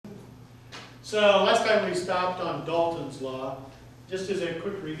So last time we stopped on Dalton's law. Just as a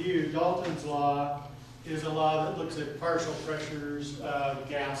quick review, Dalton's law is a law that looks at partial pressures of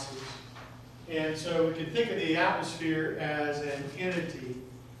gases. And so we can think of the atmosphere as an entity,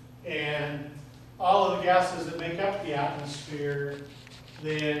 and all of the gases that make up the atmosphere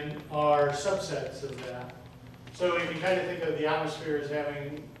then are subsets of that. So we can kind of think of the atmosphere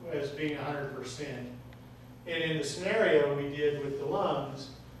as being 100%. And in the scenario we did with the lungs,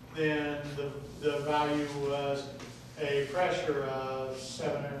 then the value was a pressure of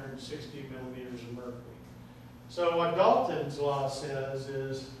 760 millimeters of mercury. So what Dalton's law says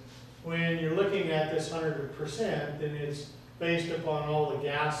is when you're looking at this 100%, then it's based upon all the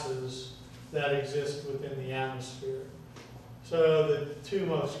gases that exist within the atmosphere. So the three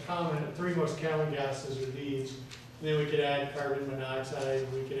most common gases are these. And then we could add carbon monoxide,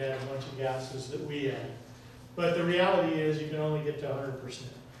 we could add a bunch of gases that we add. But the reality is you can only get to 100%.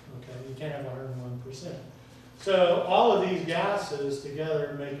 Okay, you can't have 101%. So all of these gases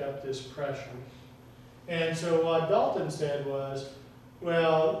together make up this pressure. And so what Dalton said was,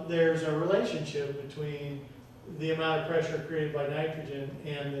 well, there's a relationship between the amount of pressure created by nitrogen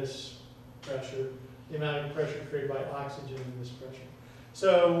and this pressure, the amount of pressure created by oxygen and this pressure.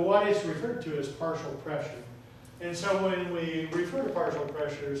 So what is referred to as partial pressure. And so when we refer to partial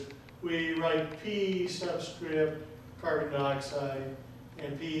pressures, we write P subscript carbon dioxide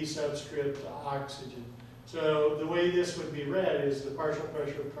and P subscript oxygen. So the way this would be read is the partial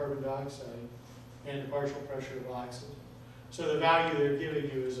pressure of carbon dioxide and the partial pressure of oxygen. So the value they're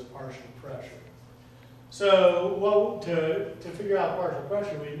giving you is a partial pressure. So to figure out partial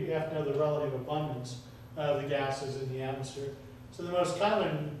pressure, we have to know the relative abundance of the gases in the atmosphere. So the most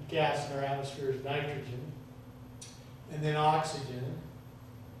common gas in our atmosphere is nitrogen, and then oxygen,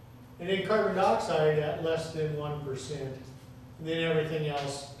 and then carbon dioxide at less than 1%, and then everything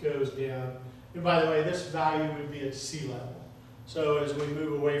else goes down. And by the way, this value would be at sea level. So as we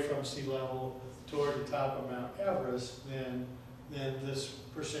move away from sea level toward the top of Mount Everest, then this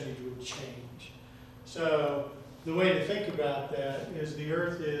percentage would change. So the way to think about that is the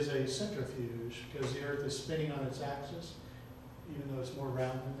Earth is a centrifuge because the Earth is spinning on its axis, even though it's more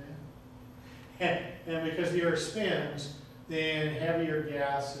round than that. And because the Earth spins, then heavier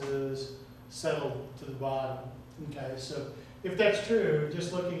gases settle to the bottom. Okay, so if that's true,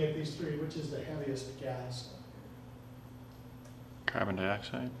 just looking at these three, which is the heaviest gas? Carbon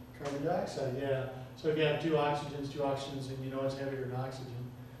dioxide. Carbon dioxide, yeah. So if you have two oxygens, and you know it's heavier than oxygen.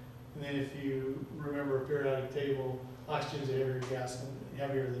 And then if you remember a periodic table, oxygen is a heavier gas and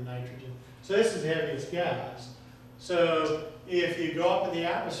heavier than nitrogen. So this is the heaviest gas. So if you go up in the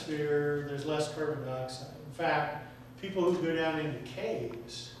atmosphere, there's less carbon dioxide. In fact, people who go down into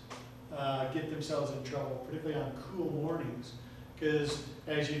caves get themselves in trouble, particularly on cool mornings, because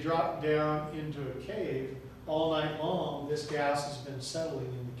as you drop down into a cave, all night long, this gas has been settling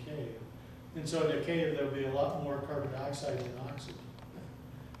in the cave. And so in a cave, there'll be a lot more carbon dioxide than oxygen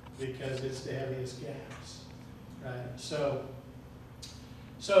because it's the heaviest gas, right? So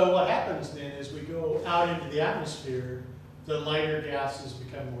what happens then is we go out into the atmosphere, the lighter gases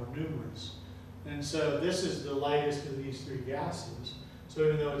become more numerous. And so this is the lightest of these three gases. So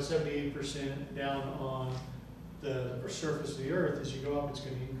even though it's 78% down on the surface of the Earth, as you go up, it's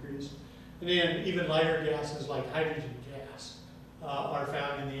going to increase. And then even lighter gases like hydrogen gas are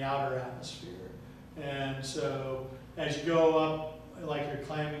found in the outer atmosphere. And so as you go up, like you're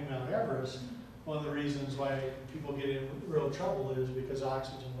climbing Mount Everest, one of the reasons why people get in real trouble is because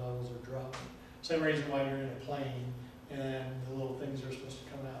oxygen levels are dropping. Same reason why you're in a plane and the little things are supposed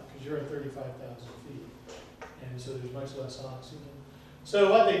to come out, because you're at 35,000 feet. And so there's much less oxygen.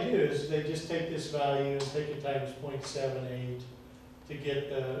 So what they do is they just take this value and take it times 0.78 to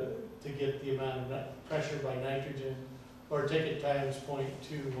get the amount of pressure by nitrogen, or take it times 0.21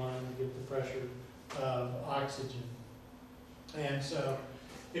 to get the pressure of oxygen. And so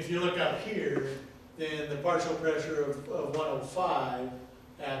if you look up here, then the partial pressure of 105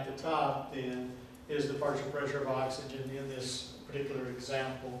 at the top then is the partial pressure of oxygen in this particular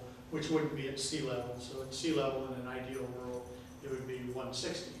example, which wouldn't be at sea level. So at sea level in an ideal world, it would be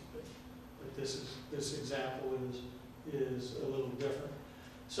 160. But this example is a little different.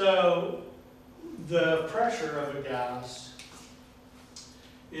 So the pressure of a gas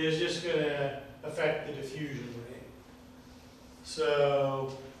is just going to affect the diffusion rate.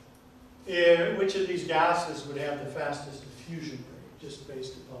 So which of these gases would have the fastest diffusion rate, just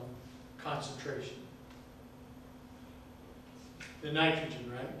based upon concentration? The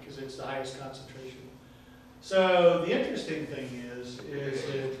nitrogen, right? Because it's the highest concentration. So the interesting thing is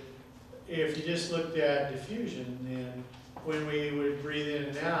that if you just looked at diffusion, then when we would breathe in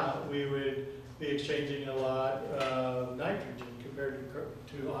and out, we would be exchanging a lot of nitrogen compared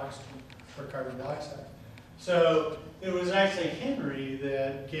to oxygen or carbon dioxide. So it was actually Henry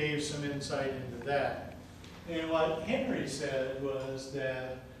that gave some insight into that. And what Henry said was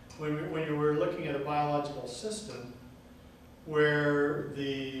that when you were looking at a biological system where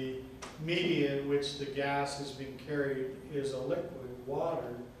the media in which the gas is being carried is a liquid,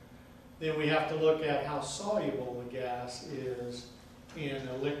 water, then we have to look at how soluble the gas is in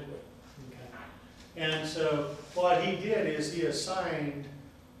a liquid. Okay. And so what he did is he assigned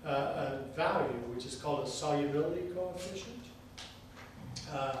a value, which is called a solubility coefficient,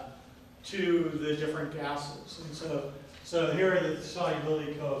 to the different gases. And so here are the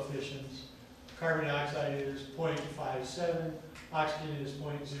solubility coefficients. Carbon dioxide is 0.57, oxygen is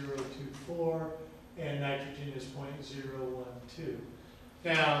 0.024, and nitrogen is 0.012.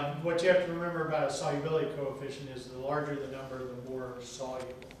 Now, what you have to remember about a solubility coefficient is the larger the number, the more soluble.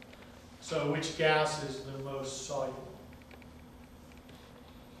 So which gas is the most soluble?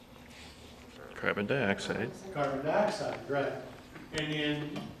 Carbon dioxide. Carbon dioxide, right.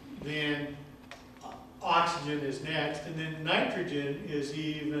 And then oxygen is next, and then nitrogen is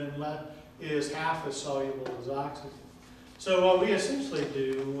half as soluble as oxygen. So what we essentially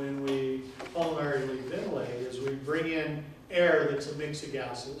do when we pulmonarily ventilate is we bring in air that's a mix of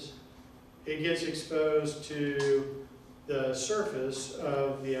gases. It gets exposed to the surface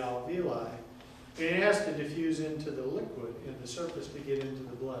of the alveoli, and it has to diffuse into the liquid in the surface to get into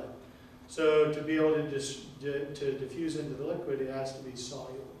the blood. So to be able to diffuse into the liquid, it has to be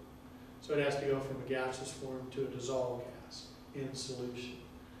soluble. So it has to go from a gaseous form to a dissolved gas in solution.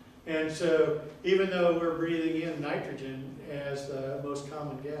 And so even though we're breathing in nitrogen as the most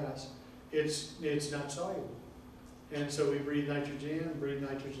common gas, it's not soluble. And so we breathe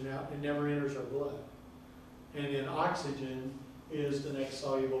nitrogen out, it never enters our blood. And then oxygen is the next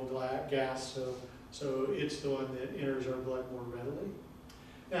soluble gas, so it's the one that enters our blood more readily.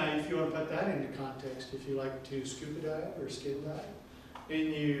 Now, if you want to put that into context, if you like to scuba dive or skin dive,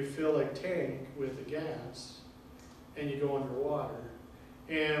 and you fill a tank with a gas, and you go underwater,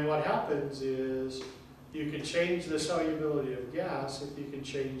 and what happens is you can change the solubility of gas if you can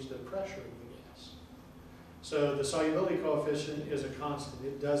change the pressure of the gas. So the solubility coefficient is a constant,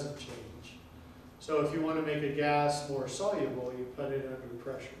 it doesn't change. So if you want to make a gas more soluble, you put it under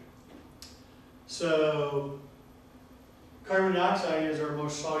pressure. So carbon dioxide is our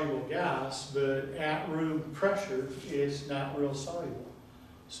most soluble gas, but at room pressure it's not real soluble.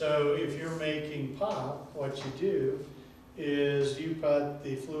 So if you're making pop, what you do is you put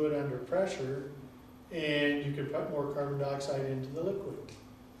the fluid under pressure and you can put more carbon dioxide into the liquid.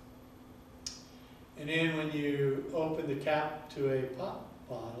 And then when you open the cap to a pop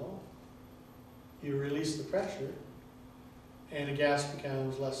bottle, you release the pressure and the gas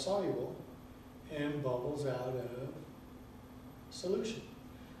becomes less soluble and bubbles out of solution.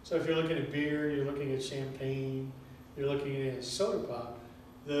 So if you're looking at beer, you're looking at champagne, you're looking at soda pop,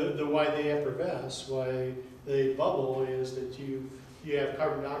 the why they effervesce, why they bubble is that you have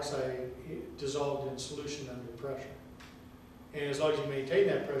carbon dioxide dissolved in solution under pressure. And as long as you maintain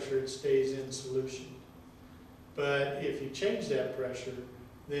that pressure, it stays in solution. But if you change that pressure,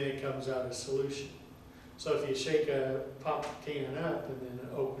 then it comes out of solution. So if you shake a pop can up and then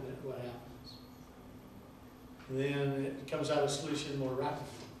open it, what happens? Then it comes out of solution more rapidly.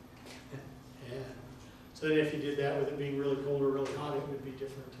 Yeah. So then if you did that with it being really cold or really hot, it would be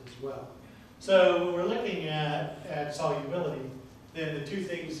different as well. So when we're looking at solubility, then the two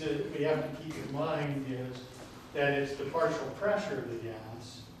things that we have to keep in mind is that it's the partial pressure of the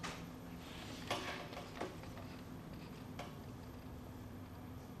gas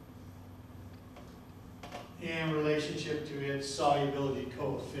in relationship to its solubility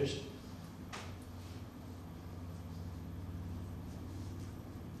coefficient.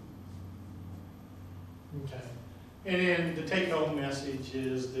 Okay. And then the take-home message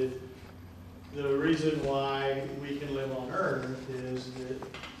is that the reason why we can live on Earth is that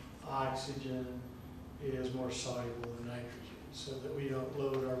oxygen is more soluble than nitrogen, so that we don't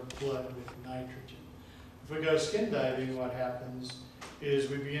load our blood with nitrogen. If we go skin diving, what happens is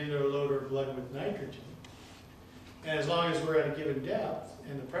we begin to load our blood with nitrogen. And as long as we're at a given depth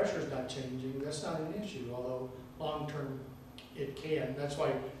and the pressure is not changing, that's not an issue, although long-term it can. That's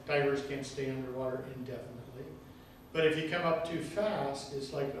why divers can't stay underwater indefinitely. But if you come up too fast,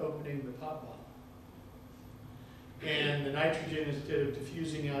 it's like opening the pop bottle. And the nitrogen, instead of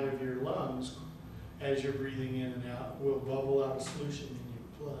diffusing out of your lungs as you're breathing in and out, will bubble out of solution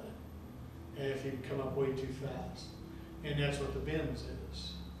in your blood. And if you come up way too fast. And that's what the bends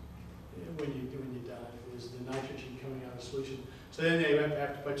is when you dive, is the nitrogen coming out of solution. So then they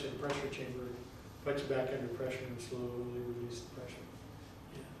have to put you in a pressure chamber put you back under pressure and slowly release the pressure.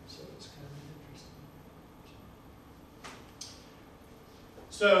 Yeah, so it's kind of interesting.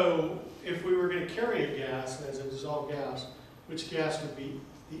 So if we were going to carry a gas as a dissolved gas, which gas would be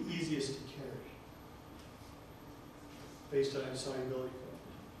the easiest to carry based on its solubility coefficient?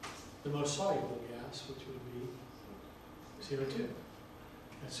 The most soluble gas, which would be CO2.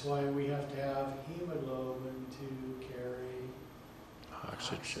 That's why we have to have hemoglobin to carry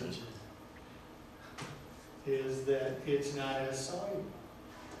Oxygen. Is that it's not as soluble.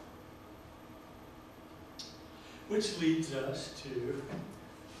 Which leads us to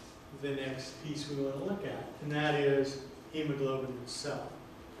the next piece we want to look at, and that is hemoglobin itself.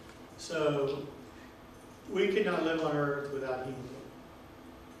 So we could not live on Earth without hemoglobin,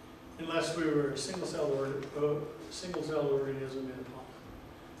 unless we were a single-celled organism in a pond.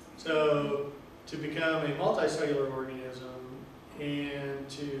 So to become a multicellular organism and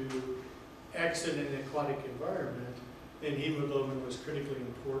to exit an aquatic environment, then hemoglobin was critically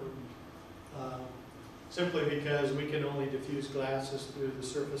important. Simply because we can only diffuse gases through the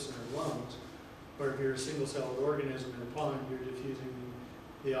surface of our lungs, or if you're a single-celled organism in a pond, you're diffusing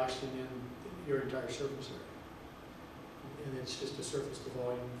the oxygen in your entire surface area. And it's just a surface to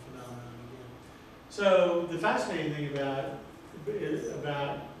volume phenomenon again. So the fascinating thing about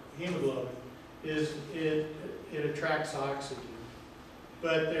hemoglobin is it attracts oxygen.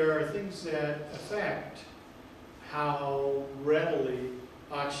 But there are things that affect how readily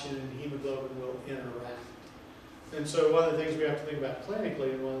oxygen and hemoglobin will interact. And so one of the things we have to think about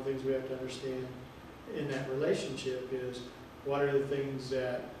clinically, and one of the things we have to understand in that relationship is what are the things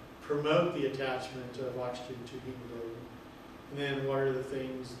that promote the attachment of oxygen to hemoglobin, and then what are the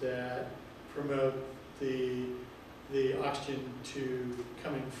things that promote the oxygen to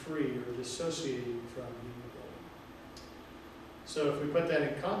coming free or dissociating from hemoglobin. So if we put that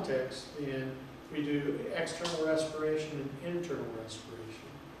in context, then we do external respiration and internal respiration.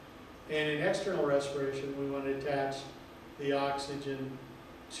 And in external respiration, we want to attach the oxygen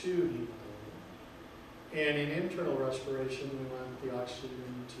to hemoglobin. And in internal respiration, we want the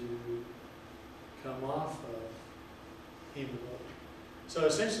oxygen to come off of hemoglobin. So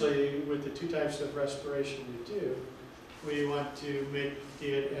essentially, with the two types of respiration we do, we want to make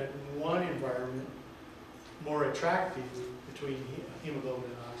it at one environment more attractive between hemoglobin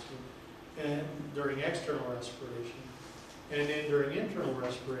and oxygen, and during external respiration. And then during internal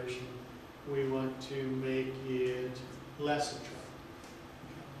respiration, we want to make it less attractive.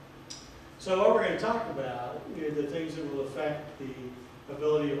 So what we're going to talk about are the things that will affect the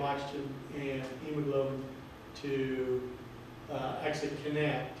ability of oxygen and hemoglobin to actually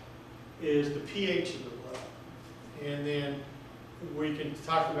connect is the pH of the blood. And then we can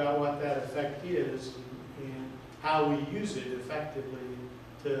talk about what that effect is and how we use it effectively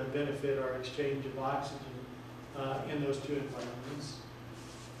to benefit our exchange of oxygen in those two environments.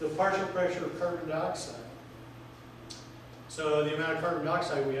 The partial pressure of carbon dioxide. So the amount of carbon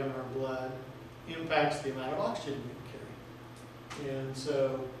dioxide we have in our blood impacts the amount of oxygen we carry. And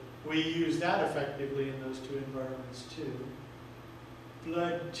so we use that effectively in those two environments too.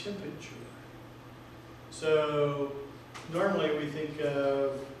 Blood temperature. So normally we think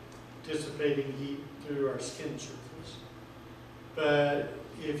of dissipating heat through our skin surface. But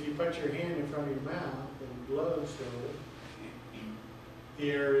if you put your hand in front of your mouth and blow so the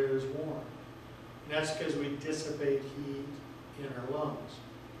air is warm. And that's because we dissipate heat in our lungs,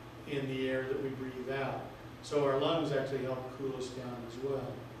 in the air that we breathe out. So our lungs actually help cool us down as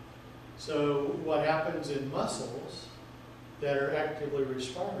well. So what happens in muscles that are actively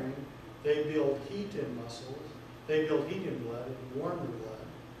respiring, they build heat in muscles, they build heat in blood and warm the blood.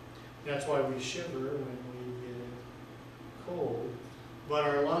 That's why we shiver when we get cold. But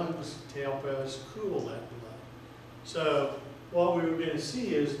our lungs help us cool that blood. So what we were going to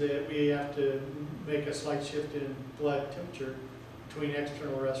see is that we have to make a slight shift in blood temperature between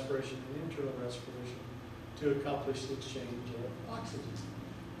external respiration and internal respiration to accomplish the exchange of oxygen.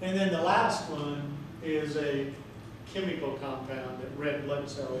 And then the last one is a chemical compound that red blood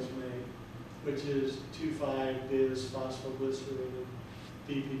cells make, which is 2,5-bis-phosphoglycerate,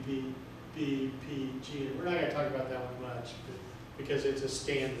 BPP, BPG. And we're not going to talk about that one much because it's a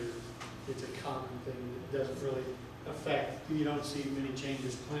standard, it's a common thing that doesn't really affect, you don't see many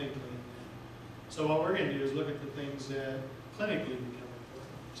changes clinically in that. So what we're going to do is look at the things that clinically become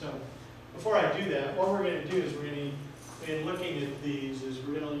important. So before I do that, what we're going to do is we're going to, in looking at these, is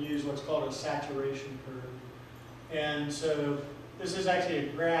we're going to use what's called a saturation curve. And so this is actually a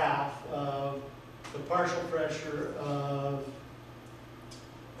graph of the partial pressure of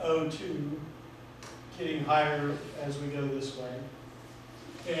O2 getting higher as we go this way.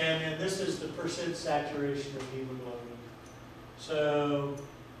 And then this is the percent saturation of hemoglobin. So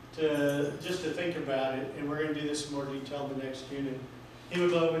just to think about it, and we're going to do this in more detail in the next unit,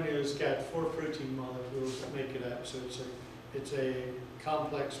 hemoglobin has got 4 protein molecules that make it up. So it's a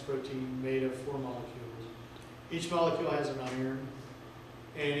complex protein made of 4 molecules. Each molecule has an iron,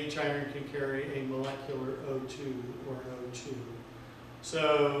 and each iron can carry a molecular O2 or an O2.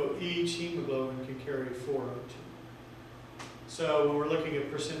 So each hemoglobin can carry 4 O2. So when we're looking at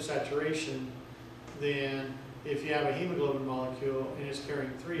percent saturation, then if you have a hemoglobin molecule and it's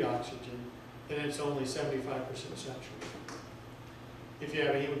carrying 3 oxygen, then it's only 75% saturated. If you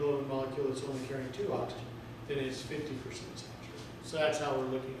have a hemoglobin molecule that's only carrying 2 oxygen, then it's 50% saturated. So that's how we're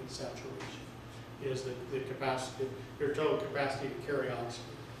looking at saturation, is the capacity, your total capacity to carry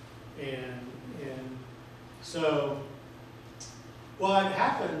oxygen. And so what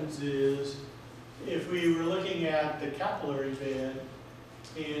happens is, if we were looking at the capillary bed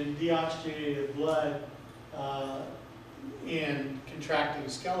in deoxygenated blood in contracting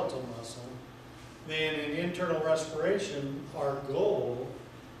skeletal muscle, then in internal respiration, our goal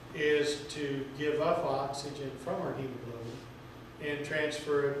is to give up oxygen from our hemoglobin and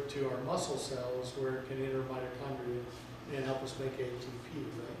transfer it to our muscle cells where it can enter mitochondria and help us make ATP,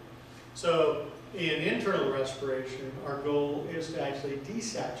 right? So in internal respiration, our goal is to actually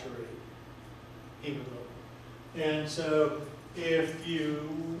desaturate hemoglobin. And so if you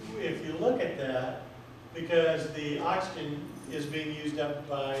look at that, because the oxygen is being used up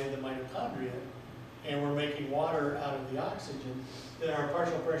by the mitochondria and we're making water out of the oxygen, then our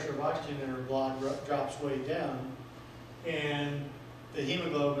partial pressure of oxygen in our blood drops way down, and the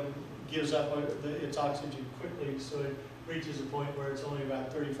hemoglobin gives up its oxygen quickly, so it reaches a point where it's only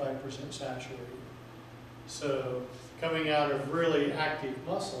about 35% saturated. So coming out of really active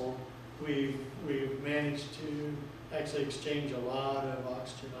muscle, we've managed to actually exchange a lot of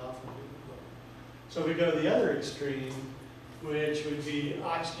oxygen off of hemoglobin. So we go to the other extreme, which would be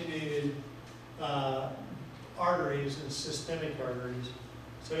oxygenated arteries and systemic arteries.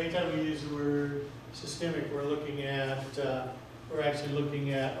 So anytime we use the word systemic, we're actually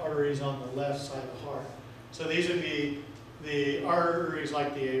looking at arteries on the left side of the heart. So these would be the arteries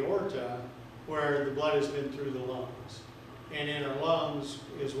like the aorta, where the blood has been through the lungs. And in our lungs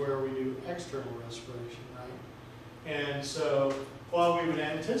is where we do external respiration, right? And so what we would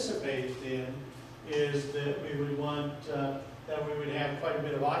anticipate then is that we would want, that we would have quite a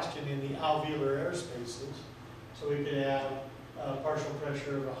bit of oxygen in the alveolar air spaces. So we could have a partial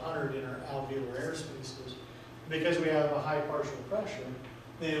pressure of 100 in our alveolar air spaces. Because we have a high partial pressure,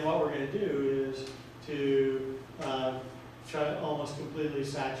 then what we're going to do is to try to almost completely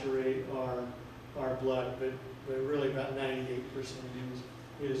saturate our blood, but really about 98%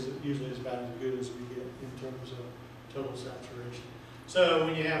 is usually about as good as we get in terms of total saturation. So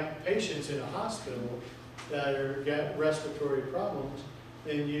when you have patients in a hospital that get respiratory problems,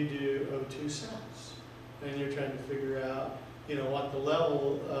 then you do O2 sats, and you're trying to figure out, what the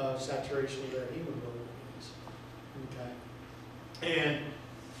level of saturation of their hemoglobin is. Okay, and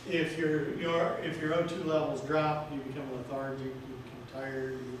if your O2 levels drop, you become lethargic, you become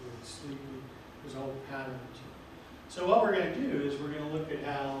tired, you get sleepy. There's a whole pattern to it. So what we're going to do is we're going to look at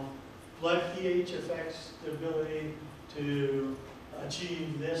how blood pH affects the ability to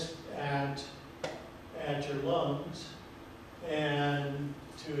achieve this at your lungs and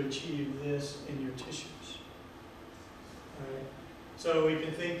to achieve this in your tissues. All right. So we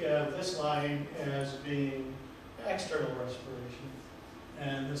can think of this line as being external respiration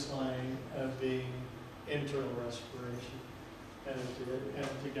and this line of being internal respiration, and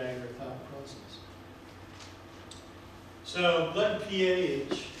to guide our thought process. So blood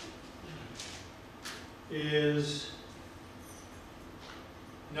pH is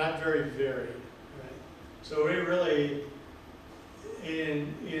not very varied, right? So we really,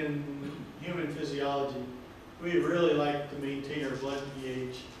 in human physiology, we really like to maintain our blood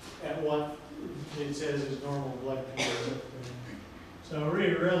pH at what it says is normal blood pH. So we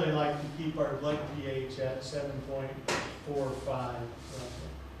really like to keep our blood pH at 7.45 roughly.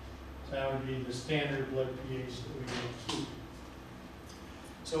 So that would be the standard blood pH that we would keep.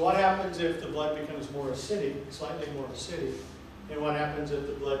 So what happens if the blood becomes more acidic, slightly more acidic, and what happens if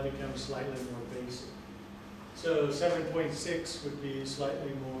the blood becomes slightly more basic? So 7.6 would be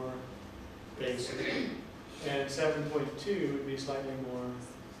slightly more basic, and 7.2 would be slightly more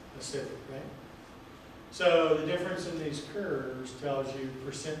acidic, right? So the difference in these curves tells you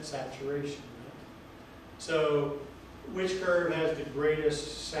percent saturation, right? So which curve has the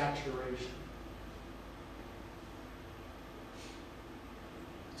greatest saturation?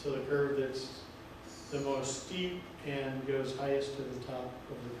 So the curve that's the most steep and goes highest to the top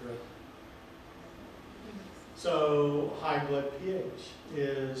of the graph. So high blood pH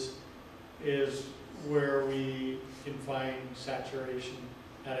is where we can find saturation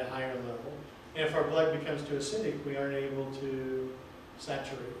at a higher level. And if our blood becomes too acidic, we aren't able to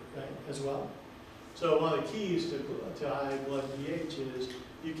saturate, right, as well. So one of the keys to high blood pH is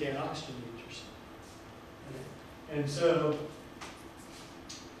you can't oxygenate yourself. Right? And so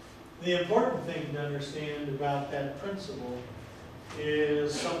the important thing to understand about that principle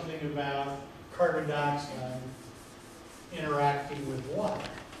is something about carbon dioxide interacting with water.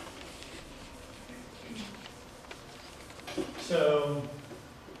 So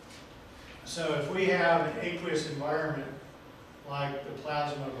if we have an aqueous environment like the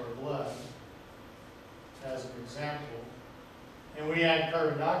plasma of our blood, as an example, and we add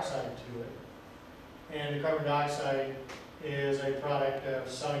carbon dioxide to it, and the carbon dioxide is a product of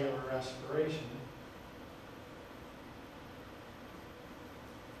cellular respiration,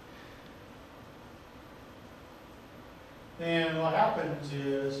 then what happens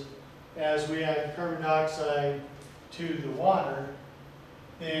is, as we add carbon dioxide to the water,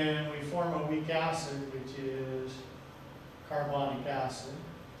 then we form a weak acid, which is carbonic acid.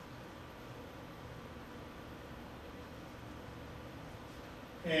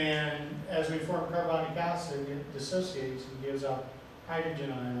 And as we form carbonic acid, it dissociates and gives out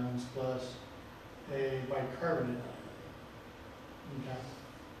hydrogen ions plus a bicarbonate ion. Okay.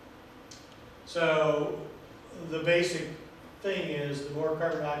 So the basic thing is the more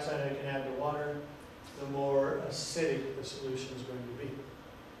carbon dioxide I can add to water, the more acidic the solution is going to be.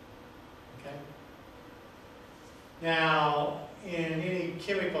 Okay? Now, in any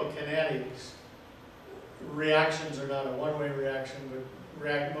chemical kinetics, reactions are not a one-way reaction, but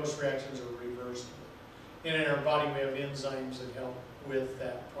most reactions are reversible. And in our body, we have enzymes that help with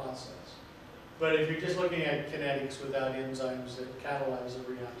that process. But if you're just looking at kinetics without enzymes that catalyze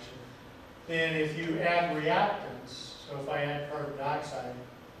the reaction, then if you add reactants, so if I add carbon dioxide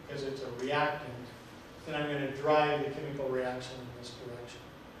because it's a reactant, then I'm going to drive the chemical reaction in this direction,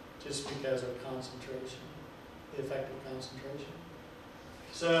 just because of concentration, the effective concentration.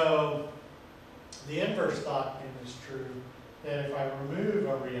 So the inverse thought then is true, that if I remove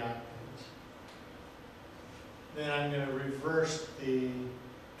a reactant, then I'm going to reverse the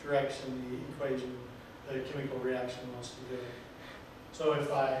direction the equation, the chemical reaction wants to go. So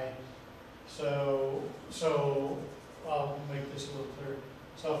if I'll make this a little clearer.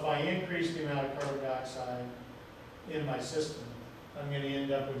 So if I increase the amount of carbon dioxide in my system, I'm going to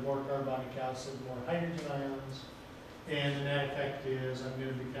end up with more carbonic acid, more hydrogen ions, and the net effect is I'm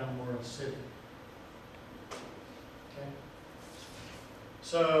going to become more acidic. Okay?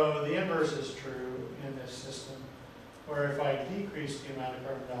 So the inverse is true in this system, where if I decrease the amount of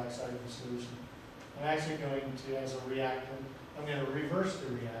carbon dioxide in the solution, I'm actually going to, as a reactant, I'm going to reverse the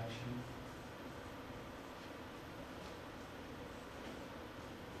reaction.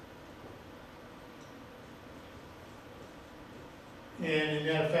 And in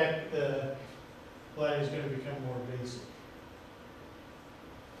that effect, the blood is going to become more basic.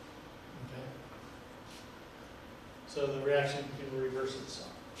 Okay? So the reaction can reverse itself.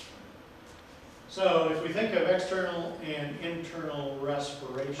 So if we think of external and internal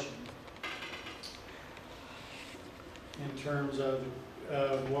respiration in terms of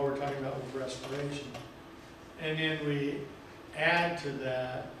what we're talking about with respiration, and then we add to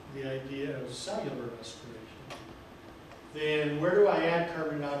that the idea of cellular respiration, then where do I add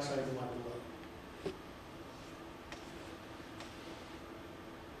carbon dioxide to my blood?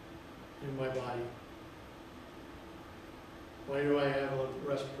 In my body. Why do I have a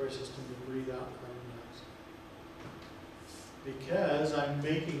respiratory system to breathe out carbon dioxide? Because I'm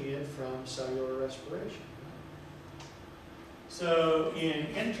making it from cellular respiration. So in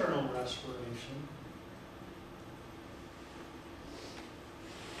internal respiration,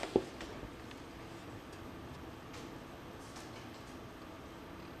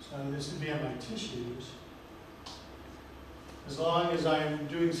 so this would be on my tissues. As long as I'm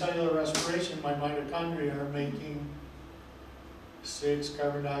doing cellular respiration, my mitochondria are making 6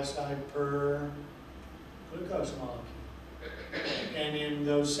 carbon dioxide per glucose molecule. And in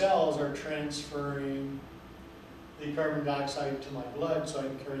those cells are transferring the carbon dioxide to my blood so I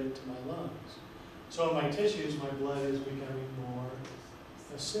can carry it to my lungs. So in my tissues, my blood is becoming more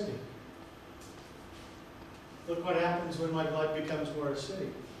acidic. Look what happens when my blood becomes more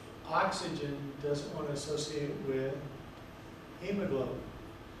acidic. Oxygen doesn't want to associate with hemoglobin.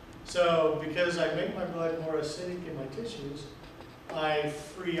 So because I make my blood more acidic in my tissues, I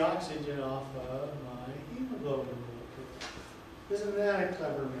free oxygen off of my hemoglobin molecule. Isn't that a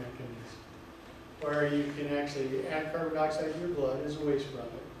clever mechanism? where you can actually add carbon dioxide to your blood as a waste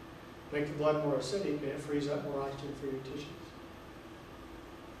product, make the blood more acidic, and it frees up more oxygen for your tissues.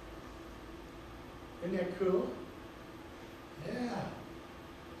 Isn't that cool? Yeah.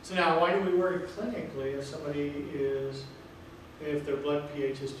 So now, why do we worry clinically if somebody if their blood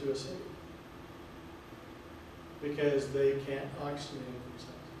pH is too acidic? Because they can't oxygenate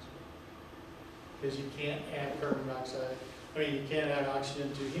themselves as well. Because you can't add carbon dioxide, you can't add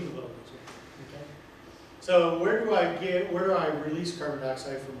oxygen to hemoglobin. Okay? So where do I release carbon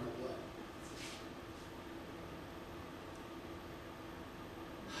dioxide from my blood?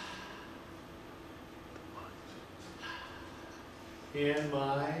 In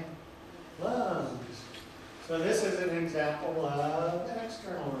my lungs. So this is an example of an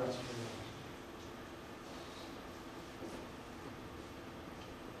external respiration.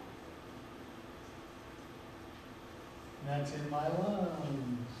 That's in my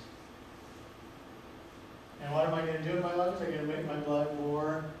lungs. And what am I going to do in my lungs? I'm going to make my blood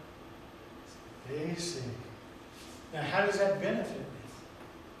more basic. Now, how does that benefit me?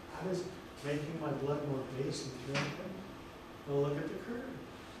 How does making my blood more basic benefit me? Well, look at the curve.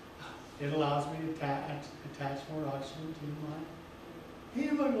 It allows me to attach more oxygen to my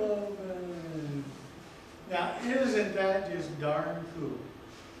hemoglobin. Now, isn't that just darn cool?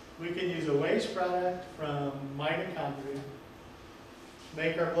 We can use a waste product from mitochondria,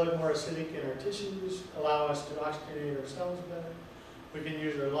 make our blood more acidic in our tissues, allow us to oxygenate ourselves better. We can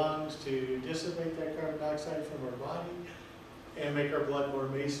use our lungs to dissipate that carbon dioxide from our body and make our blood more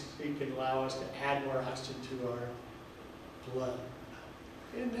basic and allow us to add more oxygen to our blood.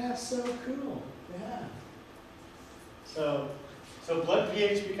 Isn't that so cool? Yeah. So blood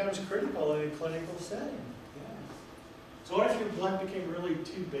pH becomes critical in a clinical setting. So what if your blood became really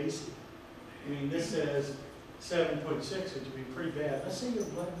too basic? This says 7.6, which would be pretty bad. Let's say your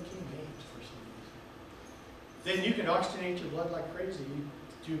blood became 8 for some reason. Then you can oxygenate your blood like crazy.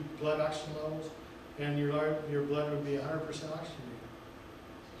 You do blood oxygen levels, and your blood would be 100% oxygenated.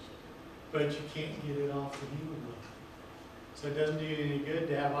 But you can't get it off the hemoglobin. So it doesn't do you any good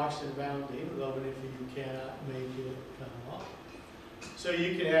to have oxygen bound to hemoglobin if you cannot make it come off. So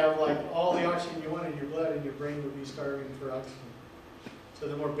you could have all the oxygen you want in your blood, and your brain would be starving for oxygen. So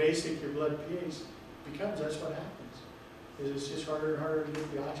the more basic your blood pH becomes, that's what happens. It's just harder and harder to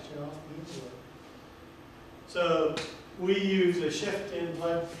get the oxygen off the hemoglobin. So we use a shift in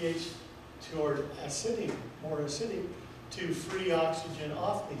blood pH toward more acidic, to free oxygen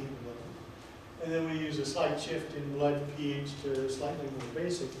off the hemoglobin. And then we use a slight shift in blood pH to slightly more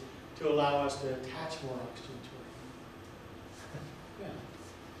basic to allow us to attach more oxygen to it.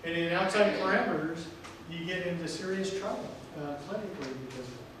 Yeah. And in outside parameters, you get into serious trouble clinically because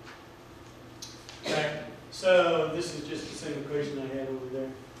of that. Right. So this is just the same equation I had over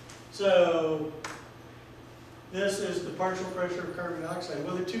there. So this is the partial pressure of carbon dioxide.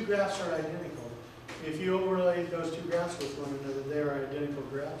 Well, the two graphs are identical. If you overlay those two graphs with one another, they are identical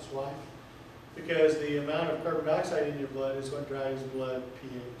graphs. Why? Because the amount of carbon dioxide in your blood is what drives blood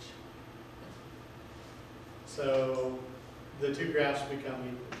pH. So the two graphs become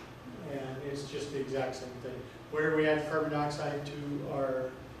equal. And it's just the exact same thing. Where do we add carbon dioxide to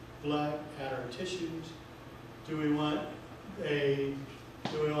our blood, at our tissues? Do we want a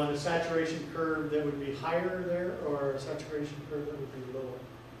saturation curve that would be higher there, or a saturation curve that would be lower?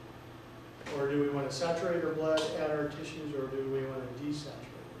 Or do we want to saturate our blood at our tissues, or do we want to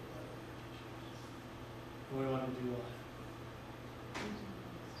desaturate our blood at our tissues? We want to do what?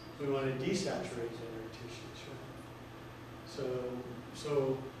 We want to desaturate our tissues, right?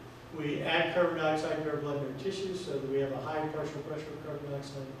 So we add carbon dioxide to our blood and our tissues so that we have a high partial pressure of carbon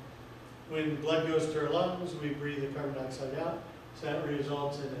dioxide. When blood goes to our lungs, we breathe the carbon dioxide out. So that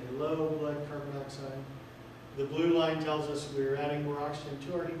results in a low blood carbon dioxide. The blue line tells us we're adding more oxygen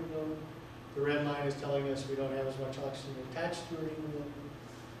to our hemoglobin. The red line is telling us we don't have as much oxygen attached to our hemoglobin.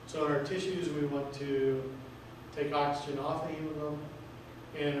 So in our tissues, we want to take oxygen off the hemoglobin.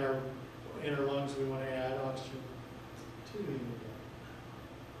 In our lungs, we want to add oxygen to the hemoglobin.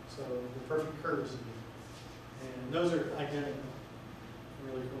 So the perfect curves again. And those are identical.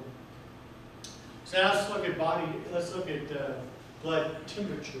 Really cool. So now let's look at blood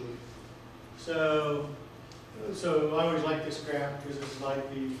temperature. So I always like this graph because it's like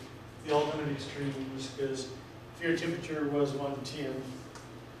the ultimate extremes, because if your temperature was 110,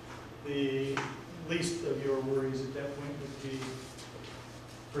 the least of your worries at that point would be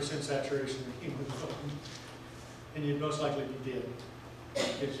percent saturation of hemoglobin, and you'd most likely be dead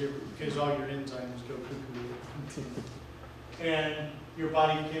because all your enzymes go cuckoo. And your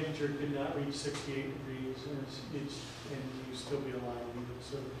body temperature could not reach 68 degrees, and you'd still be alive.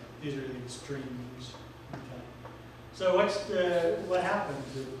 So These are the extremes. Okay. So what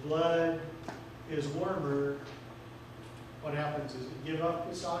happens? If blood is warmer, what happens? Does it give up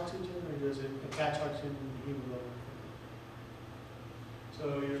its oxygen, or does it attach oxygen to the hemoglobin? So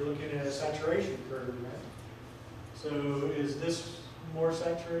you're looking at a saturation curve, right? So is this more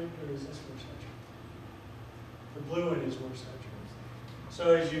saturated, or is this more saturated? The blue one is more saturated.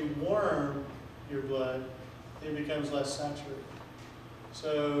 So as you warm your blood, it becomes less saturated.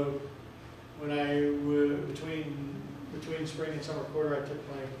 So when between spring and summer quarter, I took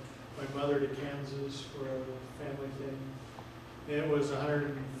my mother to Kansas for a family thing. It was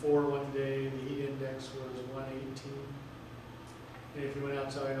 104 one day, the heat index was 118. And if you went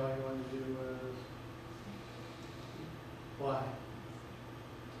outside, all you wanted to do was, why?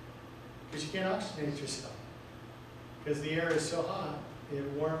 Because you can't oxygenate yourself. Because the air is so hot, it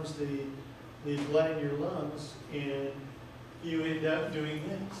warms the blood in your lungs, and you end up doing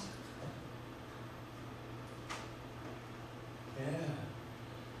this. Yeah.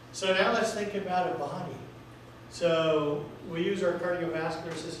 So now let's think about a body. So we use our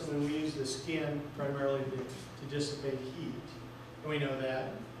cardiovascular system, and we use the skin primarily to dissipate heat. And we know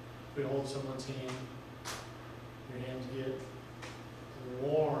that. If we hold someone's hand, your hands get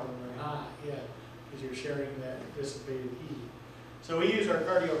warm or hot, yeah, because you're sharing that dissipated heat. So we use our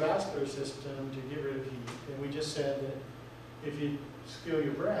cardiovascular system to get rid of heat. And we just said that if you feel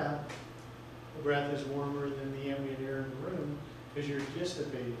your breath, the breath is warmer than the ambient air in the room because you're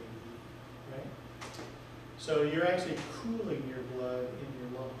dissipating heat, right? So you're actually cooling your blood in your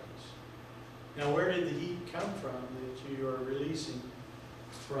lungs. Now, where did the heat come from that you are releasing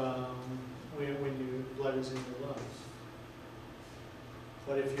from when your blood is in your lungs?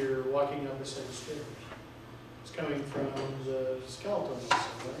 What if you're walking up a set of stairs? It's coming from the skeletal muscle,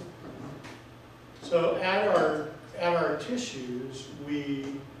 right? So at our tissues,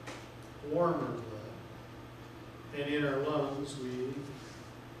 we warm our blood, and in our lungs, we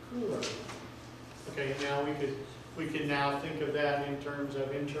cool our blood. Okay, now we can now think of that in terms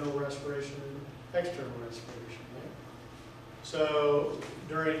of internal respiration and external respiration, right? So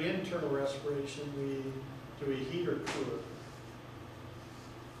during internal respiration, do we heat or cool it?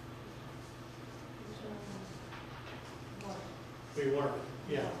 We warm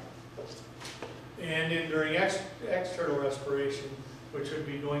it, yeah. And then during external respiration, which would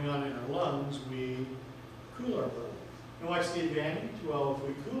be going on in our lungs, we cool our blood. And what's the advantage? Well, if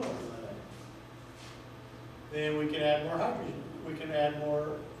we cool our blood, then we can add more hydrogen. We can add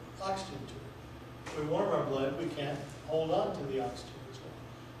more oxygen to it. If we warm our blood, we can't hold on to the oxygen as well.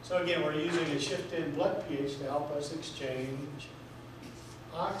 So again, we're using a shift in blood pH to help us exchange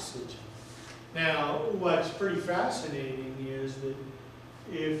oxygen. Now, what's pretty fascinating is that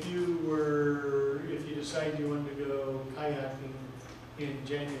if you decide you wanted to go kayaking in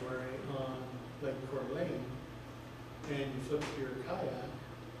January on Lake Coeur d'Alene, and you flip your kayak,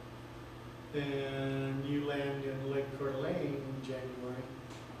 then you land in Lake Coeur d'Alene in January,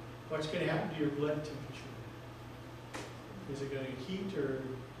 what's going to happen to your blood temperature? Is it going to heat or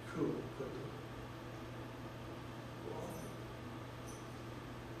cool quickly?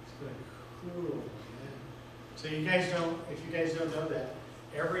 It's going to cool. Yeah. So if you guys don't know that,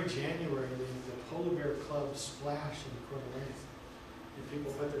 every January the Polar Bear Club splash in Coeur d'Alene, and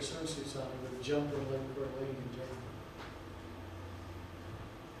people put their swimsuits on and would jump in Lake Coeur d'Alene in January.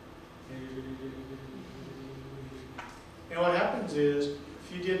 And what happens is,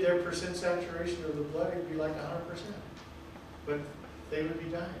 if you did their percent saturation of the blood, it'd be like 100%. But they would be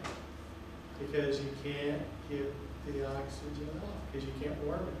dying because you can't get the oxygen off, because you can't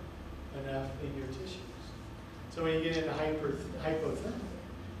warm it enough in your tissues. So when you get into hypothermia,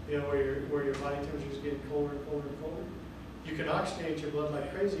 where your body temperature is getting colder and colder and colder, you can oxygenate your blood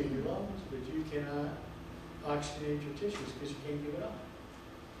like crazy in your lungs, but you cannot oxygenate your tissues because you can't give it off.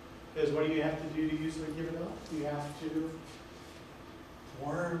 Because what do you have to do to usually give it off? You have to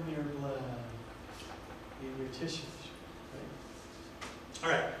warm your blood in your tissues. Right?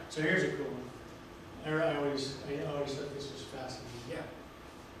 All right, so here's a cool one. I always thought this was fascinating. Yeah.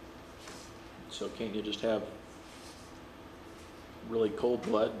 So can't you just have really cold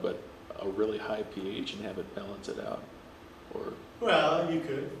blood, but a really high pH and have it balance it out? Or well, you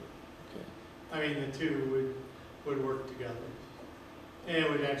could. Okay. I mean, the two would work together. And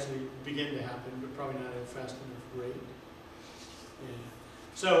it would actually begin to happen, but probably not at a fast enough rate. Yeah.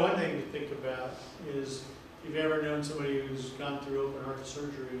 So one thing to think about is, if you've ever known somebody who's gone through open heart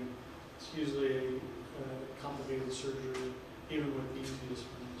surgery, it's usually a complicated surgery, even with these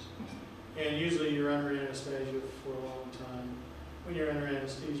disciplines. And usually you're under anesthesia for a long time. When you're under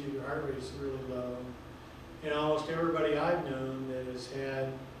anesthesia, your heart rate is really low. And almost everybody I've known that has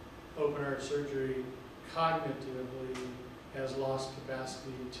had open heart surgery cognitively has lost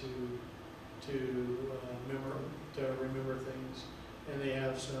capacity to remember things, and they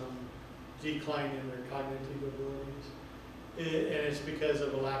have some decline in their cognitive abilities. And it's because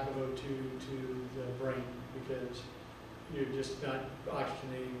of a lack of O2 to the brain, because you're just not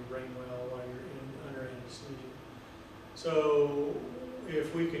oxygenating your brain well while you're under anesthesia. So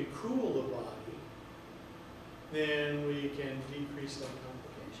if we can cool the body, then we can decrease that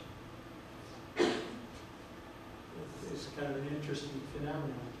complication. It's kind of an interesting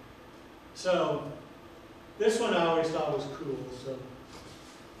phenomenon. So this one I always thought was cool. So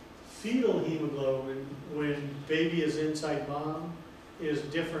fetal hemoglobin, when baby is inside mom, is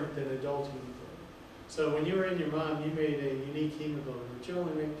different than adult hemoglobin. So when you were in your mom, you made a unique hemoglobin, which you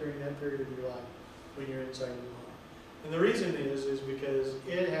only make during that period of your life when you're inside your mom. And the reason is because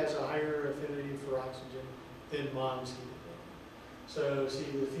it has a higher affinity for oxygen than mom's hemoglobin. So see,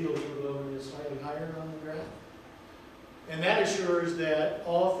 the fetal hemoglobin is slightly higher on the graph. And that assures that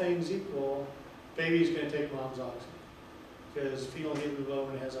all things equal, baby's going to take mom's oxygen, because fetal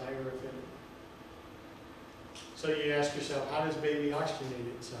hemoglobin has a higher affinity. So you ask yourself, how does baby oxygenate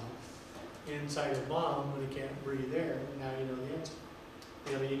itself inside of mom when it can't breathe air? And now you know the answer.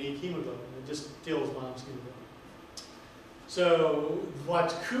 You have a unique hemoglobin. It just steals mom's hemoglobin. So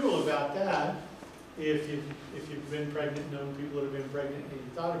what's cool about that, if you've been pregnant, known people that have been pregnant, and you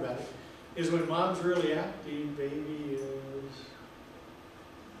thought about it, is when mom's really active, baby is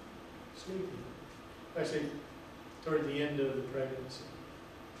sleeping. Actually, toward the end of the pregnancy.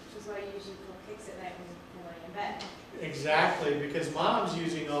 Which is why you usually pull kicks at night when you're laying in bed. Exactly, because mom's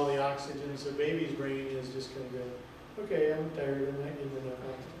using all the oxygen, so baby's brain is just going to go, okay, I'm tired, I'm not getting enough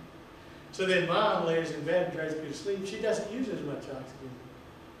oxygen. So then mom lays in bed and tries to go to sleep. She doesn't use as much oxygen.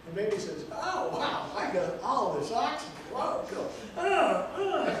 And baby says, oh, wow, I got all this oxygen. Wow, go.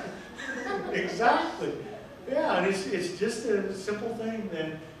 Exactly. Yeah, and it's just a simple thing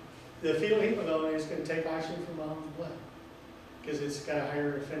that the fetal hemoglobin is going to take oxygen from mom's blood because it's got a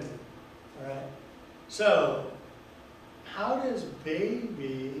higher affinity. All right. So, how does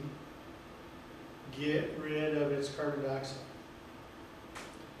baby get rid of its carbon dioxide?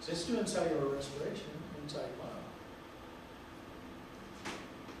 So it's doing cellular respiration inside mom.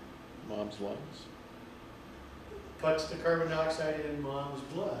 Mom's lungs. Puts the carbon dioxide in mom's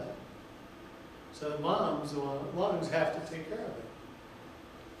blood. So mom's lungs have to take care of it.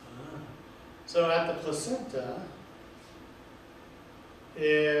 So at the placenta,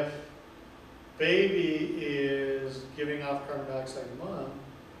 if baby is giving off carbon dioxide to mom,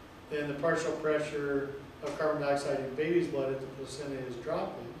 then the partial pressure of carbon dioxide in baby's blood at the placenta is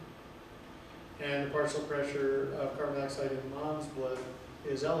dropping, and the partial pressure of carbon dioxide in mom's blood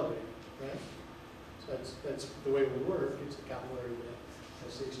is elevated, right? So that's the way it would work. It's a capillary that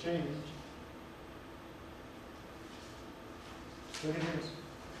has the exchange. Look at this.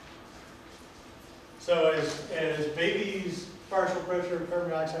 So as baby's partial pressure of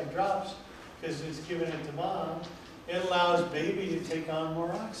carbon dioxide drops, because it's giving it to mom, it allows baby to take on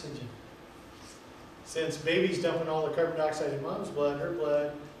more oxygen. Since baby's dumping all the carbon dioxide in mom's blood, her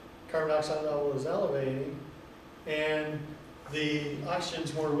blood carbon dioxide level is elevating, and the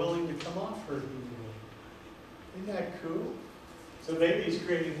oxygen's more willing to come off her hemoglobin. Isn't that cool? So baby's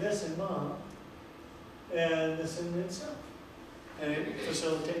creating this in mom, and this in itself. And it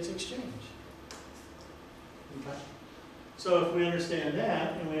facilitates exchange. Okay. So if we understand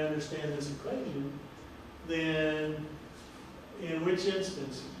that, and we understand this equation, then in which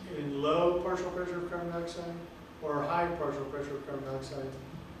instance? In low partial pressure of carbon dioxide or high partial pressure of carbon dioxide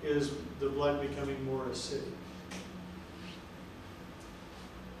is the blood becoming more acidic?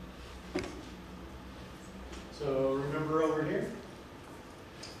 So remember over here,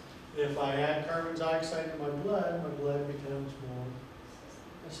 if I add carbon dioxide to my blood becomes more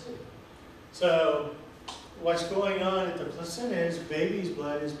acidic. So what's going on at the placenta is baby's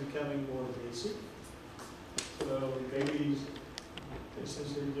blood is becoming more basic. So baby's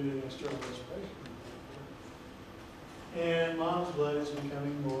essentially doing external respiration. And mom's blood is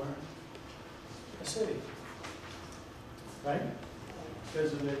becoming more acidic. Right?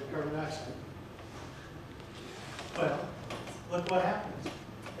 Because of the carbon dioxide. Well, look what happens.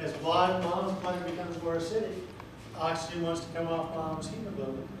 As mom's blood becomes more acidic, oxygen wants to come off mom's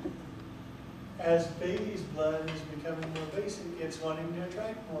hemoglobin. As baby's blood is becoming more basic, it's wanting to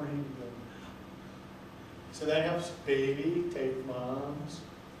attract more hemoglobin. So that helps baby take mom's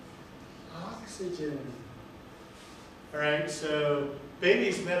oxygen. All right, so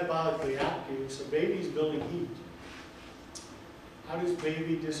baby's metabolically active, so baby's building heat. How does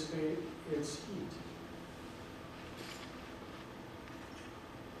baby dissipate its heat?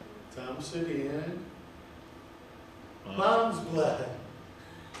 dumps it in mom's blood.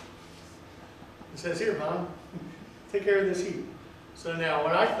 It says, here, mom, take care of this heat. So now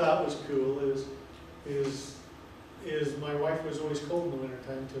what I thought was cool is my wife was always cold in the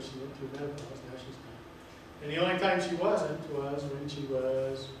wintertime until she went through menopause. Now she's not. And the only time she wasn't was when she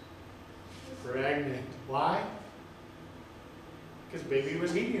was pregnant. Why? Because baby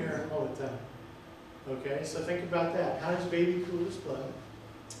was heating her all the time. Okay, so think about that. How does baby cool his blood?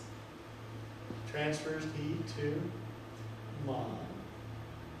 Transfers heat to mom.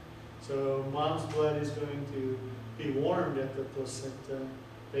 So mom's blood is going to be warmed at the placenta.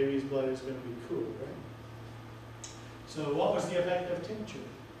 Baby's blood is going to be cool, right? So what was the effect of temperature?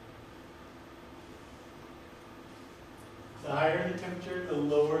 The higher the temperature, the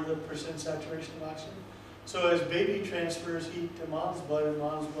lower the percent saturation of oxygen. So as baby transfers heat to mom's blood and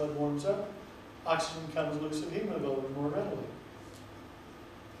mom's blood warms up, oxygen comes loose of hemoglobin more readily.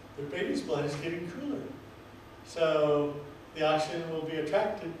 The baby's blood is getting cooler. So the oxygen will be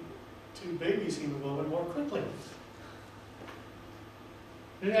attracted to baby's hemoglobin more quickly.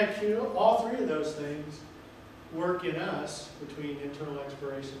 And actually, all three of those things work in us between internal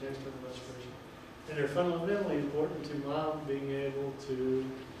expiration and external respiration. And they're fundamentally important to mom being able to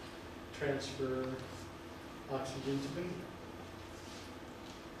transfer oxygen to baby.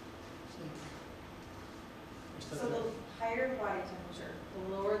 So the higher body temperature,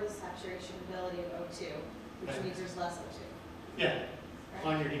 the lower the saturation ability of O2, which Right. means there's less O2. Yeah, Right?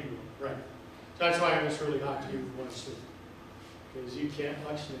 on your hemoglobin, right. So that's why when it's really hot, you want to sleep. Because you can't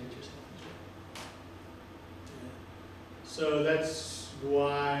oxygenate yourself. So that's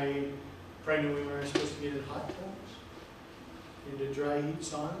why pregnant women are supposed to get in hot tubs, into dry heat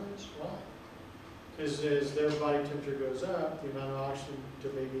saunas. Why? Because as their body temperature goes up, the amount of oxygen to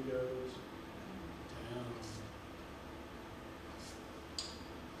baby goes down.